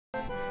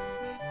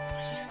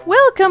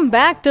Welcome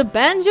back to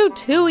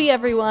Banjo-Tooie,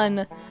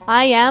 everyone!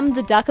 I am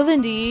the Duck of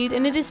Indeed,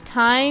 and it is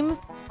time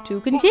to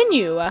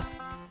continue.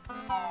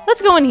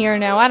 Let's go in here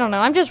now. I don't know.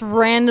 I'm just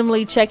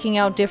randomly checking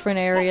out different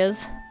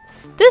areas.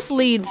 This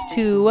leads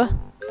to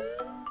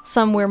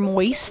somewhere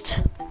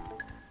moist.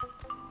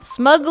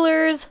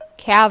 Smuggler's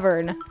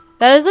Cavern.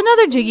 That is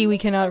another Jiggy we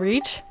cannot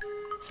reach.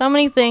 So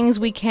many things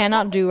we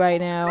cannot do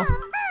right now.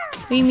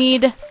 We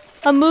need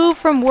a move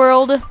from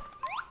world...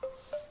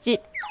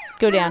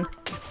 Go down.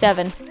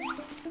 7.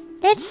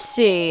 Let's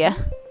see.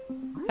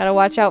 Gotta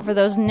watch out for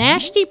those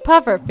nasty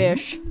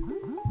pufferfish.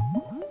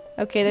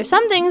 Okay, there's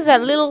some things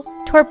that little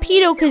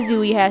torpedo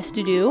Kazooie has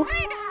to do.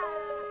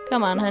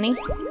 Come on, honey.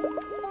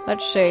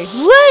 Let's see.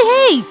 What?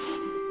 Hey!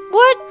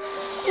 What?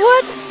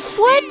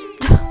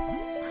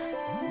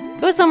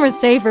 Go somewhere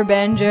safer,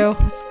 Banjo.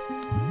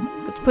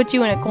 Let's put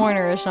you in a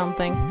corner or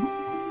something.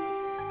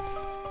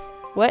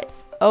 What?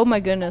 Oh my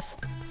goodness.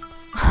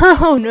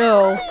 Oh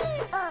no.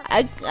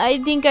 I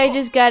think I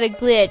just got a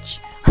glitch.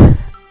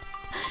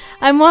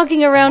 I'm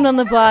walking around on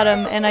the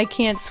bottom and I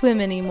can't swim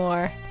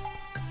anymore.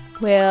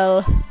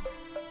 Well,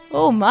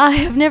 oh my,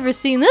 I've never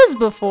seen this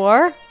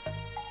before.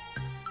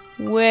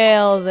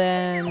 Well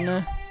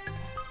then.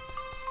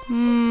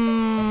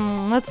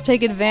 Let's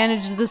take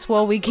advantage of this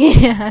while we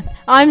can.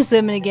 I'm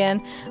swimming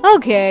again.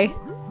 Okay.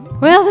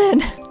 Well then.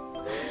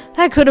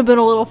 That could have been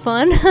a little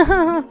fun.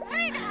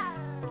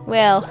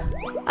 Well,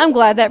 I'm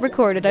glad that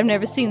recorded. I've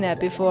never seen that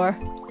before.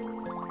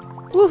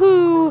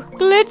 Woohoo!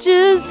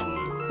 Glitches!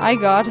 I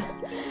got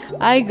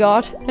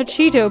a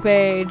Cheeto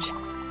page.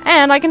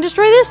 And I can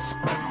destroy this?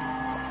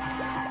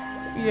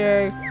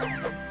 Yay.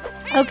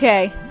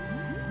 Okay.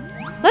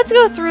 Let's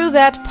go through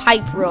that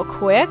pipe real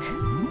quick.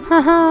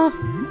 Haha.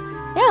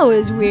 That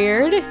was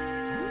weird.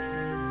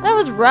 That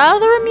was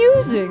rather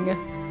amusing.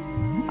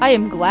 I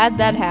am glad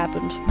that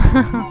happened.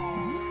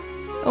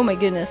 Oh my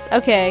goodness.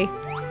 Okay.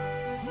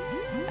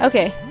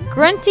 Okay.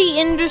 Grunty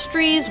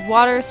Industries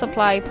water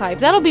supply pipe.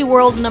 That'll be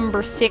world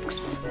number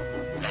 6.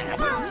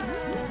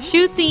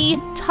 Shoot the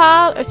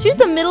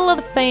middle of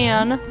the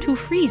fan to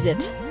freeze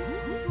it.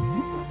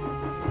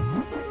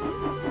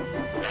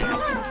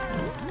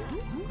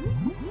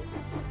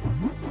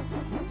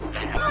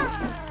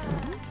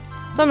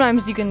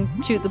 Sometimes you can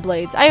shoot the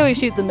blades. I always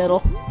shoot the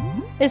middle.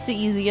 It's the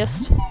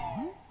easiest.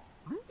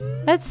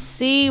 Let's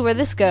see where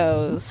this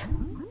goes.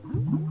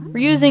 We're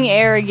using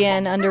air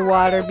again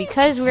underwater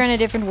because we're in a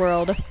different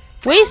world.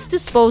 Waste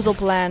disposal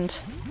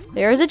plant.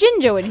 There's a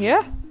Jinjo in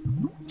here.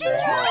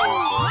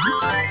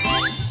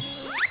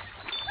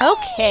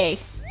 Okay.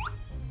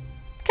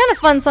 Kind of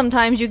fun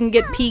sometimes. You can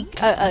get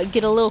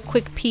get a little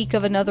quick peek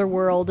of another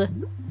world.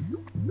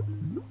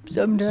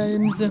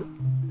 Sometimes.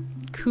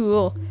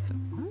 Cool.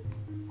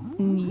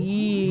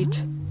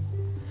 Neat.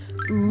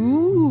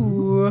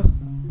 Ooh.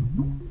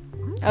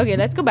 Okay,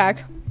 let's go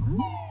back.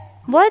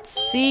 Let's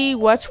see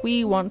what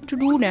we want to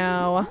do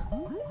now.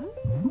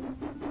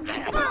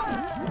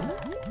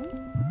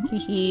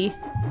 Hehe.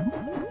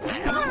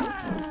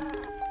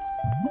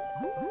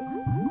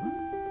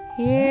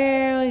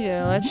 Here we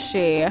go. Let's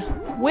see.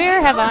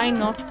 Where have I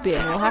not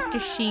been? We'll have to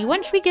see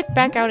once we get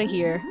back out of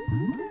here.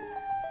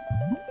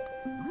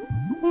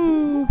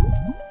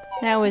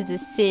 That was a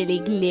silly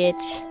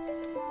glitch.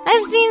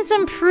 I've seen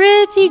some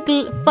pretty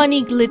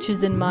funny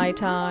glitches in my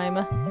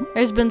time.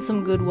 There's been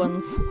some good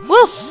ones.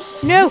 Whoa!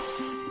 No!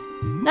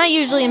 Not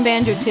usually in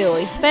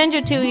Banjo-Tooie.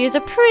 Banjo-Tooie is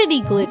a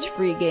pretty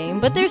glitch-free game,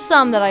 but there's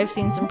some that I've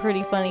seen some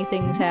pretty funny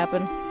things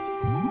happen.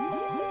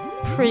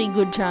 Pretty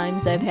good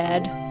times I've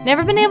had.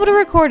 Never been able to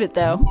record it,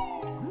 though.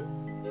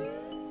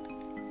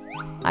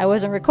 I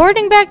wasn't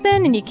recording back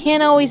then, and you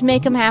can't always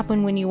make them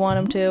happen when you want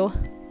them to.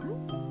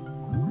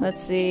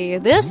 Let's see.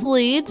 This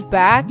leads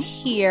back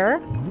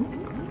here.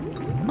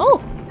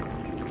 Oh!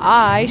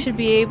 I should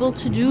be able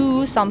to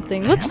do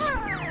something. Whoops!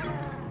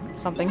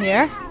 Something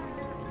here.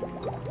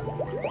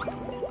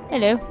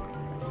 Hello.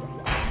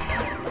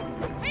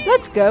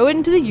 Let's go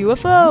into the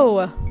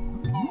UFO.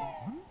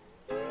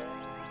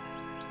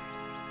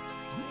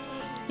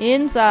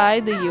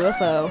 Inside the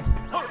UFO.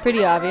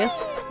 Pretty obvious.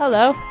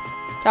 Hello.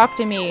 Talk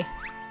to me.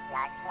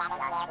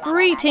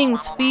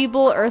 Greetings,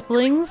 feeble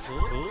earthlings.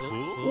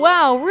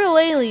 Wow, real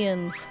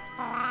aliens.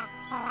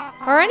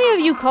 Are any of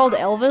you called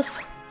Elvis?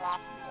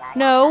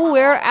 No,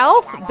 we're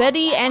Alf,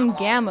 Betty, and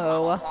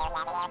Gammo.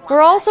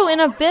 We're also in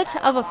a bit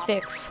of a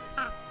fix.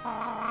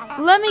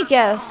 Let me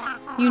guess.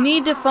 You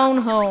need to phone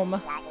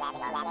home.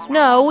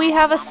 No, we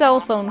have a cell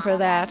phone for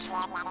that.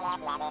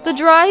 The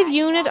drive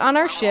unit on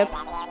our ship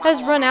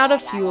has run out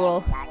of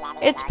fuel.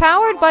 It's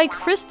powered by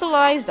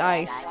crystallized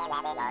ice,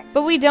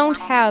 but we don't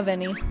have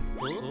any.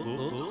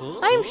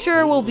 I'm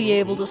sure we'll be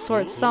able to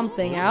sort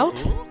something out.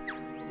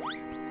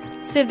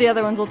 See if the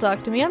other ones will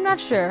talk to me. I'm not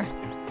sure.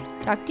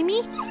 Talk to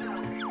me?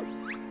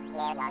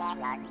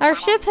 Our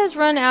ship has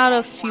run out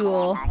of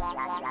fuel,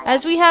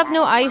 as we have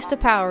no ice to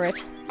power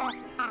it.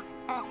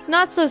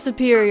 Not so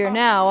superior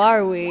now,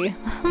 are we?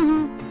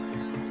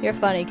 You're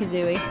funny,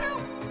 Kazooie.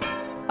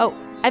 Oh,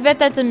 I bet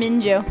that's a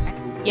Minjo.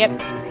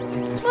 Yep.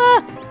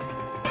 Ah!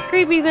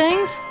 Creepy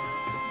things.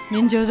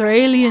 Ninjas are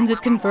aliens,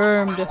 it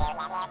confirmed.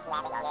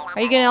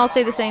 Are you gonna all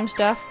say the same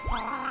stuff?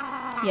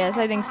 Yes,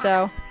 I think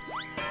so.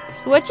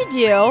 So what you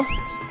do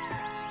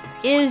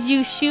is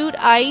you shoot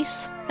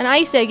an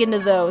ice egg into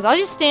those. I'll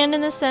just stand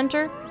in the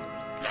center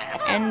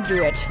and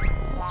do it.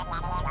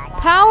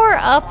 Power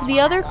up the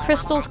other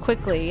crystals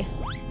quickly.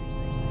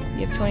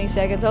 You have 20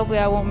 seconds. Hopefully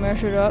I won't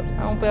mess it up.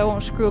 Hopefully I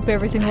won't screw up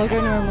everything like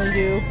I normally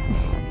do.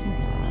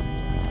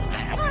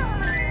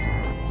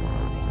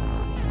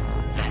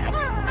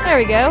 There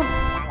we go.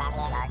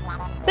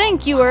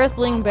 Thank you,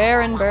 Earthling,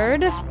 Bear, and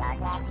Bird.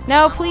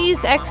 Now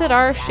please exit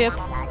our ship,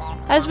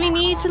 as we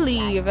need to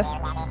leave.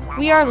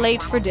 We are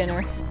late for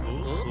dinner.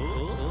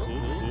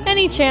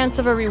 Any chance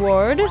of a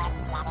reward?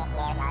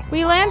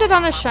 We landed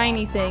on a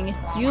shiny thing.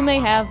 You may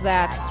have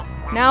that.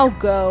 Now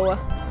go.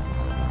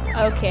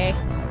 Okay.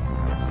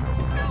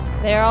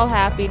 They're all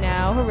happy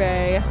now.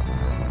 Hooray.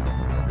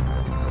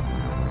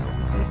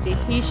 You see,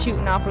 he's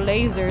shooting off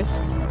lasers.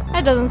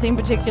 That doesn't seem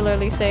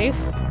particularly safe.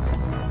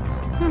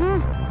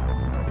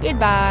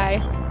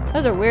 Goodbye.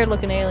 Those are weird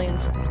looking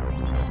aliens.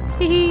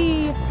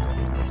 Hee.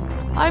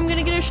 I'm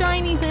gonna get a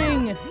shiny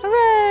thing!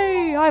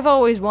 Hooray! I've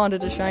always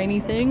wanted a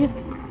shiny thing.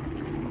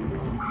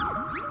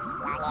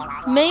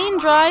 Main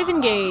drive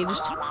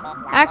engaged.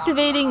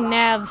 Activating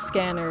nav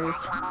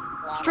scanners.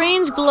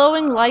 Strange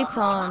glowing lights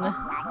on.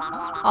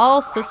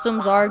 All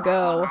systems are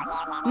go.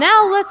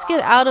 Now let's get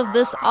out of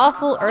this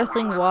awful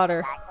earthling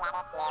water.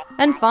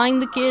 And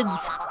find the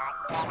kids.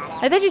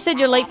 I thought you said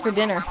you're late for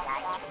dinner.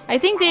 I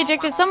think they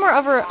ejected somewhere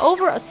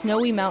over a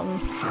snowy mountain.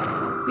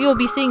 We will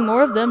be seeing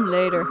more of them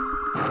later.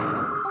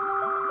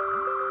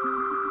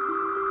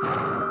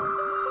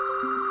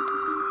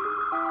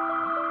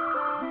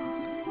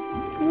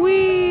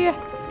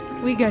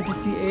 We got to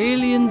see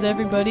aliens,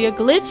 everybody. A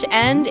glitch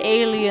and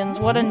aliens.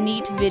 What a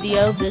neat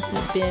video this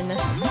has been.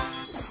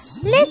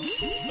 Let's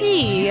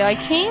see. I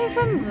came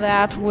from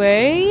that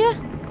way.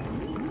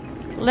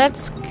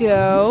 Let's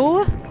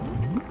go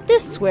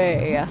this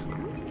way.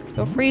 Let's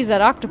go freeze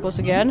that octopus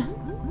again.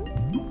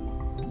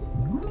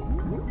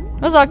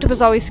 Those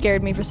octopus always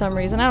scared me for some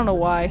reason. I don't know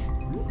why.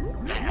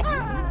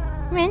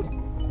 Come in.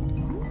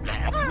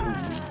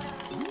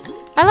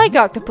 I like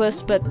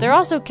octopus, but they're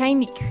also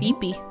kind of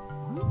creepy.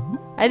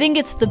 I think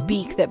it's the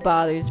beak that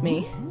bothers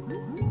me.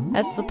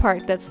 That's the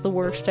part that's the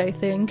worst, I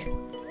think.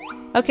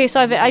 Okay,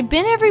 so I've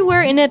been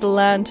everywhere in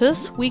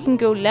Atlantis. We can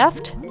go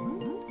left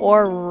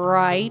or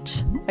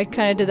right. I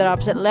kind of did that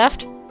opposite.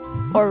 Left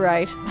or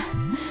right.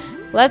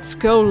 Let's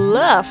go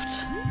left.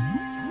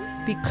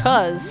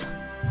 Because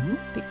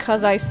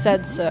I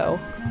said so.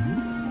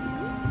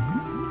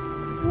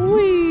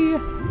 Whee!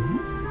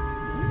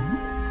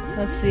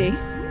 Let's see.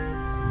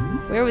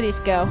 Where would these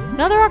go?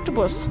 Another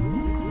octopus.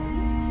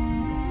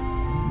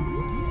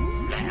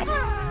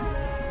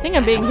 I think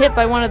I'm being hit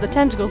by one of the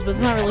tentacles, but it's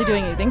not really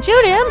doing anything.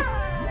 Shoot him!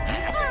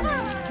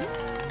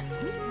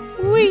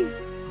 Whee!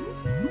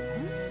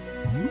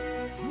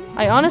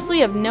 I honestly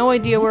have no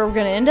idea where we're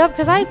gonna end up,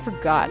 because I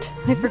forgot.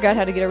 I forgot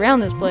how to get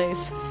around this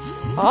place.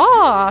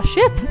 Ah,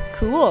 ship!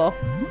 Cool.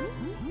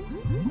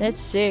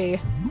 Let's see.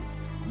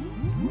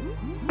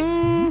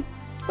 Ooh!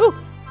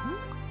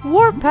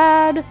 Warp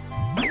pad!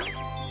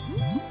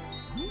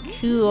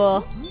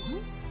 Cool.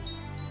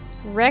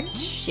 Wrecked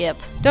ship.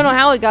 Don't know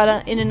how it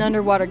got in an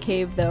underwater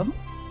cave, though.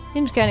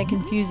 Seems kind of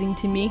confusing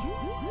to me.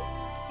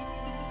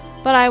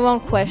 But I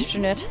won't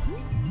question it.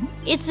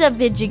 It's a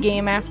video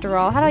game after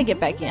all. How do I get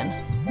back in?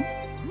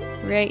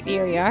 Right,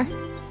 here we are.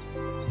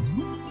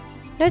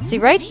 Let's see,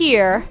 right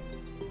here,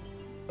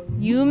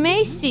 you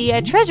may see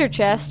a treasure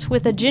chest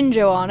with a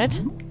Jinjo on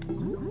it.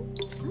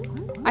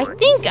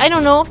 I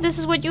don't know if this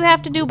is what you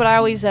have to do, but I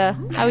always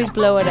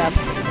blow it up.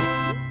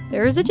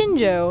 There's a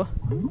Jinjo.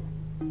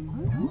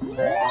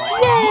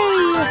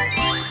 Yay!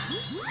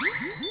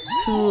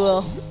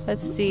 Cool.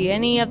 Let's see,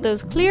 any of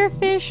those clear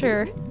fish,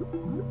 or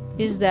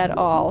is that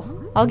all?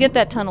 I'll get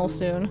that tunnel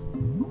soon.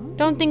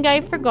 Don't think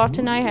I've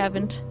forgotten, I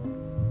haven't.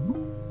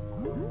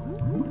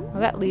 Well,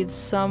 that leads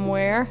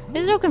somewhere.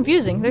 It's so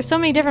confusing. There's so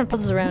many different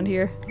puzzles around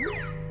here.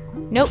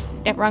 Nope,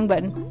 that wrong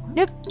button.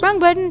 Nope, wrong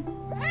button.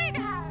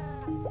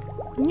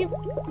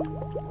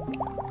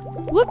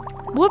 Whoop,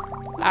 whoop.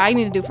 I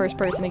need to do first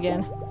person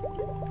again.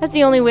 That's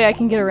the only way I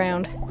can get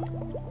around.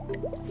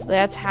 So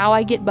that's how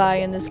I get by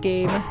in this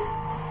game.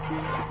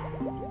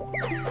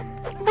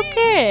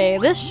 Okay,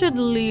 this should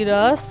lead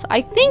us.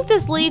 I think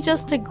this leads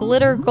us to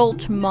Glitter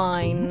Gulch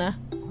Mine.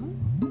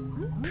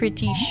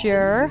 Pretty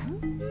sure.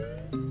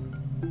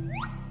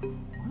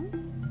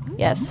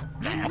 Yes.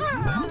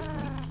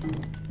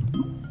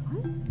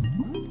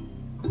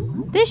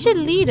 This should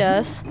lead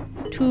us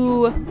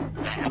to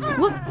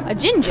a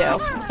Jinjo.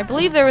 I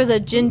believe there was a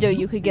Jinjo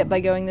you could get by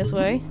going this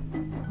way.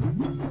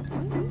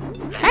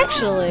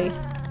 Actually,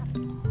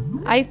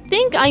 I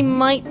think I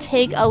might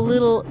take a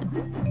little...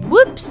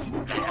 Whoops!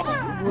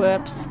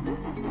 Whoops.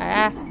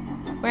 Ah,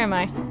 where am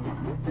I?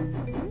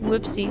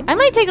 Whoopsie. I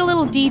might take a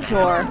little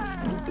detour.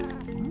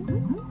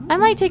 I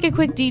might take a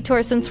quick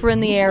detour since we're in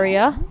the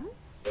area.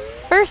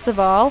 First of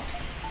all,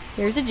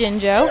 here's a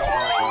Jinjo.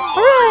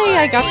 Hooray!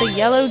 I got the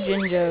yellow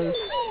Jinjos.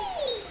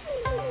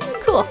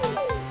 Cool.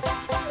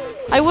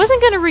 I wasn't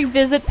gonna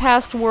revisit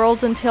past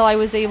worlds until I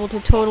was able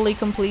to totally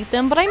complete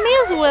them, but I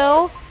may as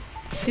well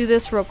do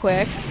this real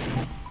quick.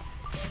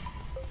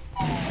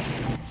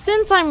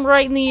 Since I'm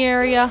right in the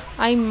area,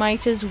 I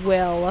might as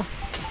well.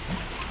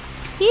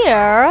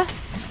 Here,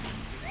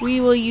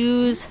 we will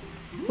use,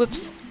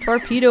 whoops,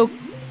 torpedo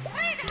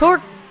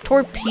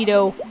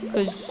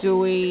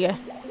kazooie.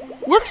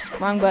 Whoops,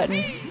 wrong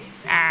button.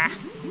 Ah.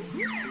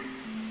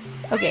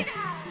 Okay.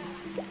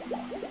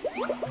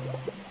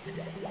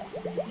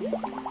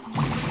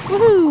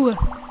 Woohoo!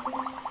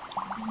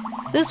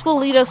 This will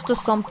lead us to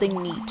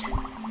something neat.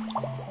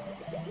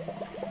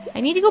 I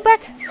need to go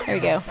back. There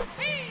we go.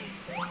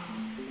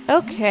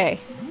 Okay.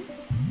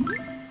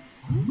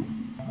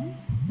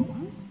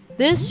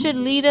 This should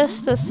lead us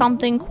to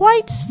something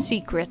quite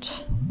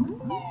secret.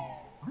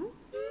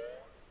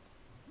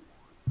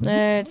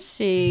 Let's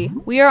see.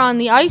 We are on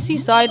the icy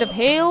side of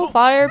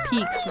Hailfire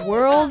Peaks,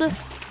 World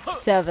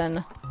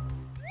 7.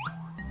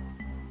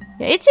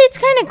 Yeah, it's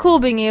kind of cool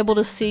being able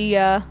to see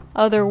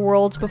other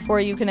worlds before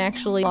you can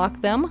actually lock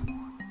them.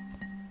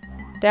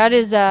 That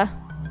is,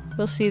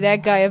 we'll see that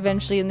guy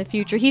eventually in the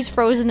future. He's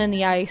frozen in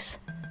the ice.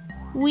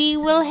 We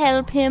will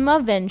help him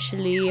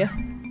eventually.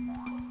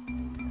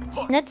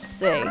 Let's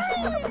see.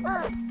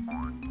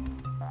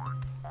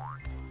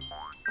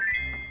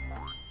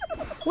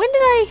 When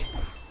did I...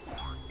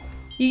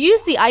 You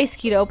used the ice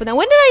key to open that.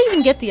 When did I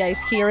even get the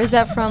ice key? Or is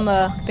that from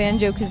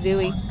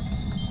Banjo-Kazooie?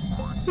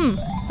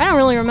 I don't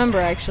really remember,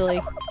 actually.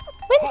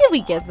 When did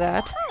we get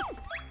that?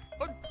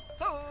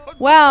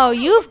 Wow,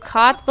 you've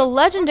caught the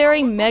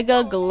legendary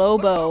Mega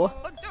Globo.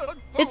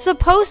 It's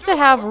supposed to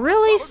have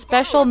really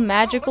special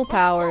magical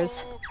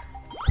powers.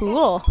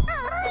 Cool.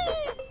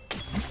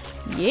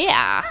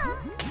 Yeah.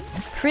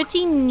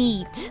 Pretty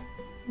neat.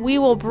 We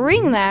will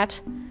bring that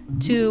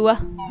to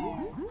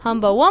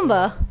Humba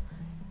Wumba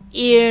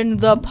in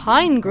the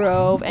Pine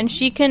Grove, and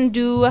she can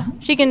do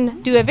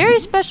a very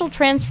special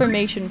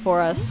transformation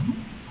for us.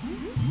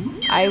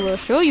 I will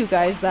show you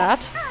guys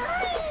that.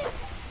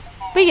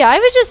 But yeah, I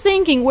was just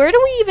thinking, where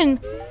did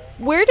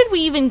we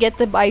even get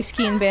the ice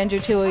key in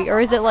Banjo-Tooie?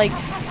 Or is it like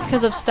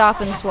because of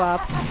stop and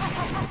swap?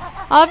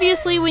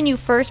 Obviously, when you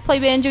first play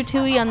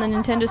Banjo-Tooie on the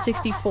Nintendo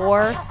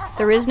 64,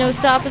 there is no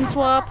stop and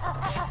swap.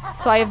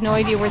 So I have no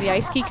idea where the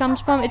ice key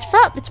comes from.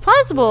 It's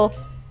possible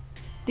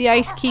the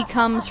ice key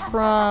comes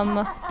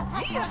from,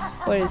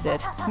 what is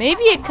it?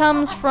 Maybe it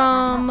comes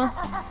from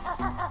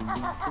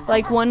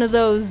like one of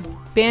those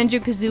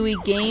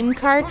Banjo-Kazooie game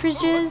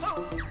cartridges.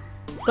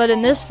 But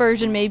in this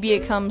version, maybe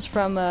it comes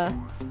from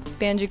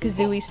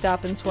Banjo-Kazooie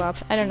Stop and Swap.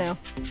 I don't know.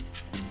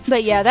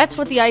 But yeah, that's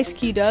what the ice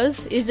key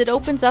does, is it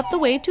opens up the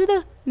way to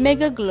the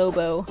Mega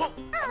Globo.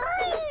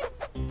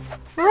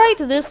 Right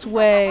this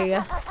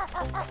way.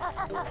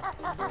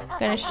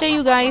 Gonna show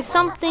you guys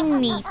something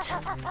neat.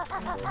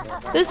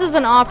 This is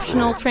an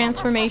optional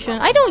transformation.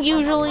 I don't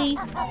usually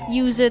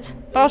use it,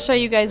 but I'll show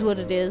you guys what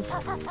it is.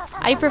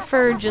 I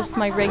prefer just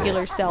my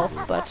regular self,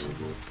 but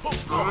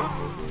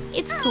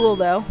it's cool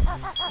though.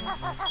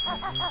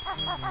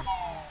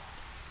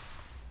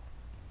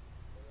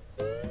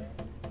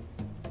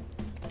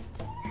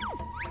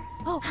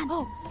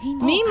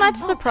 Me much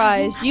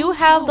surprised, you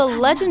have the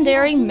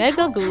legendary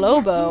Mega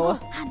Globo.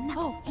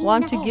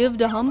 Want to give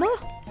to Humba?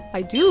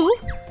 I do.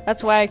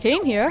 That's why I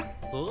came here.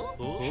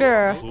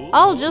 Sure,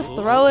 I'll just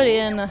throw it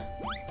in.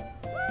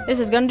 This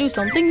is gonna do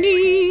something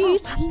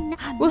neat.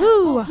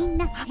 Woohoo!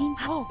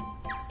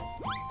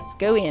 Let's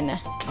go in.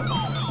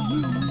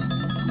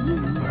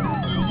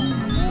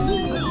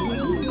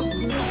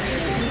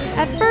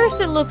 At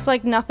first it looks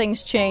like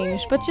nothing's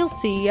changed, but you'll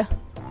see.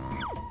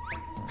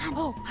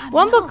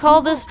 Wumba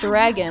called this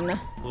dragon.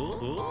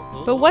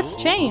 But what's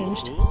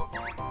changed?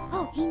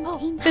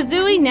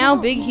 Kazooie, now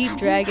Big Heap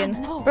Dragon,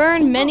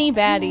 burned many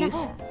baddies.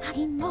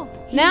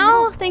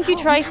 Now, think you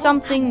try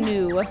something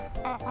new.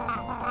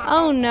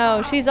 Oh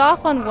no, she's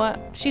off on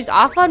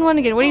one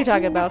again. What are you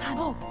talking about?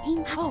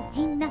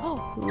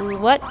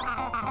 What?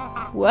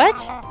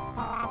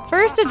 What?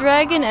 First a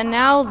dragon and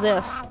now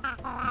this.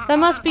 That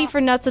must be for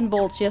nuts and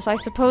bolts. Yes, I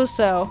suppose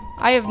so.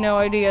 I have no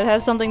idea. It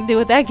has something to do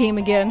with that game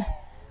again.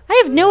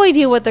 I have no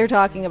idea what they're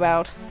talking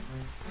about.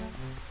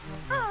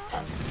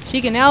 She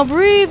can now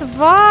breathe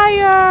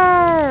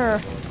fire!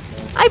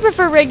 I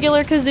prefer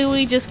regular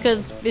Kazooie just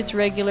because it's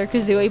regular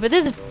Kazooie, but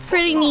this is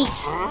pretty neat.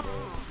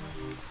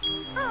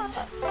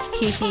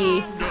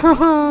 Hehe.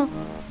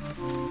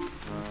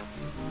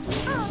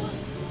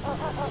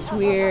 It's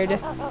weird.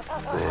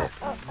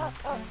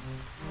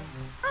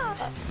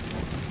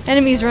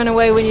 Enemies run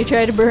away when you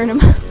try to burn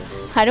them.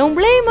 I don't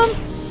blame them.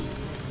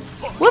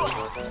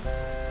 Whoops.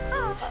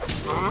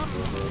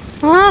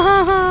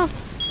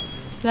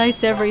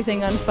 Lights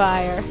everything on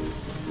fire.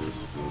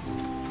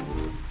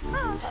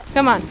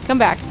 Come on, come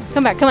back.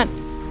 Come back, come on.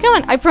 Come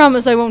on, I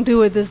promise I won't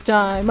do it this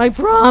time. I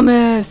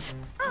promise.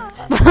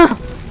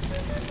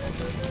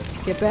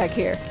 Get back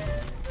here.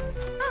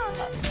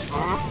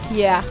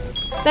 Yeah.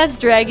 That's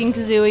Dragon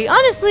Kazooie.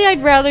 Honestly,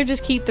 I'd rather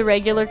just keep the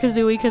regular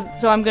Kazooie,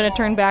 so I'm gonna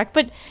turn back,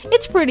 but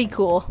it's pretty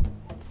cool.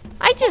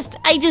 I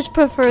just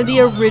prefer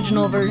the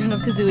original version of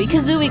Kazooie.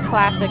 Kazooie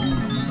Classic.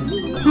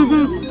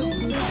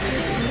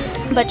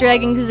 But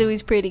Dragon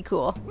Kazooie's pretty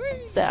cool.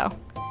 So,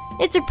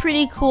 it's a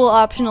pretty cool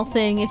optional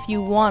thing if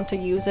you want to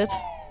use it.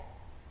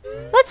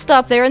 Let's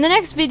stop there. In the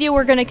next video,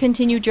 we're gonna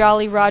continue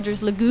Jolly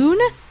Roger's Lagoon.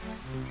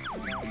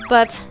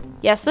 But,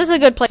 yes, this is a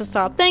good place to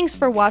stop. Thanks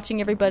for watching,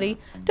 everybody.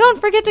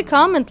 Don't forget to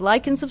comment,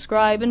 like, and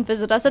subscribe, and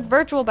visit us at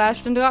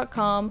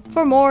virtualbastion.com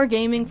for more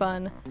gaming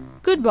fun.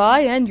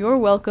 Goodbye, and you're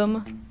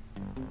welcome.